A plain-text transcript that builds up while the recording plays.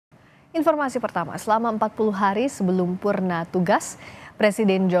Informasi pertama, selama 40 hari sebelum purna tugas,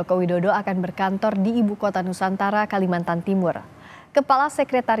 Presiden Jokowi akan berkantor di Ibu Kota Nusantara, Kalimantan Timur. Kepala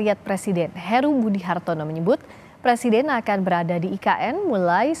Sekretariat Presiden Heru Budi Hartono menyebut, Presiden akan berada di IKN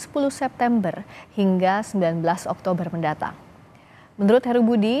mulai 10 September hingga 19 Oktober mendatang. Menurut Heru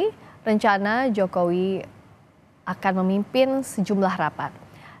Budi, rencana Jokowi akan memimpin sejumlah rapat.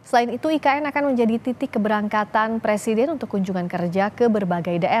 Selain itu, IKN akan menjadi titik keberangkatan Presiden untuk kunjungan kerja ke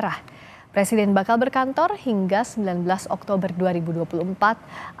berbagai daerah. Presiden bakal berkantor hingga 19 Oktober 2024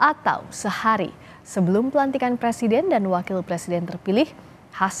 atau sehari sebelum pelantikan Presiden dan Wakil Presiden terpilih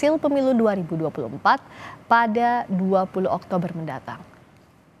hasil pemilu 2024 pada 20 Oktober mendatang.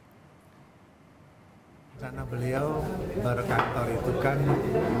 Rencana beliau berkantor itu kan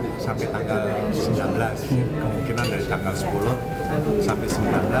sampai tanggal 19, kemungkinan dari tanggal 10 sampai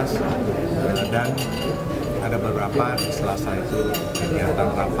 19, dan ada beberapa di Selasa itu kegiatan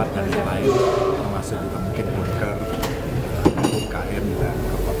rapat dan lain, termasuk juga mungkin bunker, UKM dan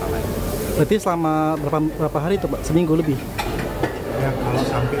ke kota lain. Berarti selama berapa hari itu Pak? Seminggu lebih? Ya, kalau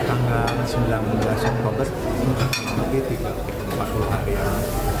sampai tanggal 19 Oktober, lebih 40 hari ya.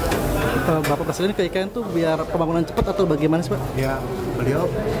 Bapak Presiden ke IKN tuh biar pembangunan cepat atau bagaimana sih Pak? Ya, beliau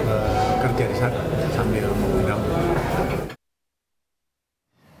kerja di sana sambil mengundang.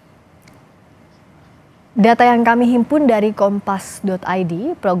 Data yang kami himpun dari kompas.id,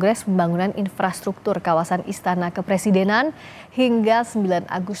 progres pembangunan infrastruktur kawasan Istana Kepresidenan hingga 9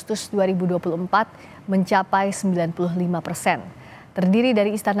 Agustus 2024 mencapai 95%. Terdiri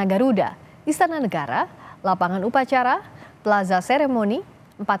dari Istana Garuda, Istana Negara, lapangan upacara, plaza seremoni,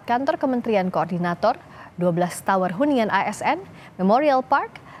 4 kantor Kementerian Koordinator, 12 tower hunian ASN, Memorial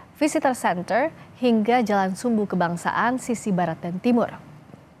Park, Visitor Center, hingga Jalan Sumbu Kebangsaan sisi Barat dan Timur.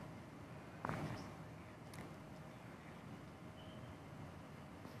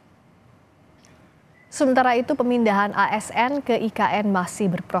 Sementara itu, pemindahan ASN ke IKN masih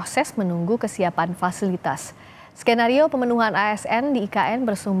berproses menunggu kesiapan fasilitas. Skenario pemenuhan ASN di IKN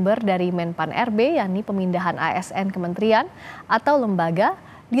bersumber dari Menpan RB, yakni pemindahan ASN kementerian atau lembaga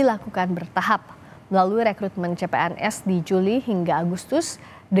dilakukan bertahap melalui rekrutmen CPNS di Juli hingga Agustus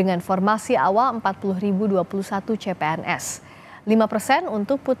dengan formasi awal 40.021 CPNS, 5%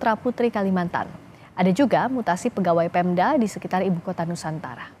 untuk putra-putri Kalimantan. Ada juga mutasi pegawai Pemda di sekitar Ibu Kota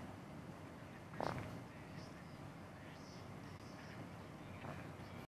Nusantara.